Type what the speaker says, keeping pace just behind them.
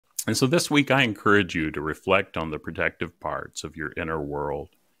And so this week, I encourage you to reflect on the protective parts of your inner world.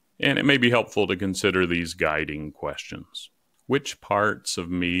 And it may be helpful to consider these guiding questions. Which parts of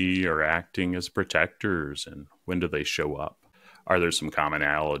me are acting as protectors, and when do they show up? Are there some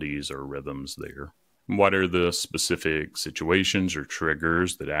commonalities or rhythms there? What are the specific situations or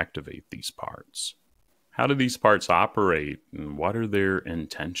triggers that activate these parts? How do these parts operate, and what are their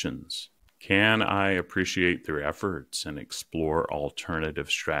intentions? Can I appreciate their efforts and explore alternative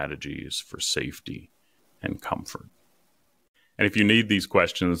strategies for safety and comfort? And if you need these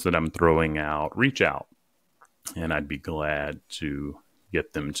questions that I'm throwing out, reach out, and I'd be glad to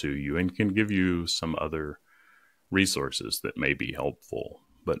get them to you and can give you some other resources that may be helpful.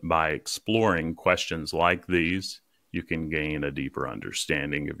 But by exploring questions like these, you can gain a deeper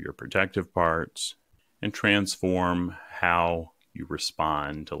understanding of your protective parts and transform how you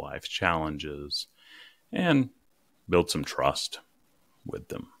respond to life's challenges and build some trust with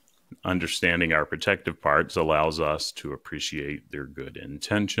them. Understanding our protective parts allows us to appreciate their good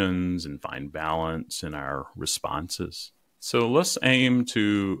intentions and find balance in our responses. So let's aim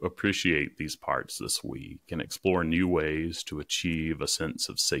to appreciate these parts this week and explore new ways to achieve a sense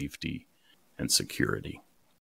of safety and security.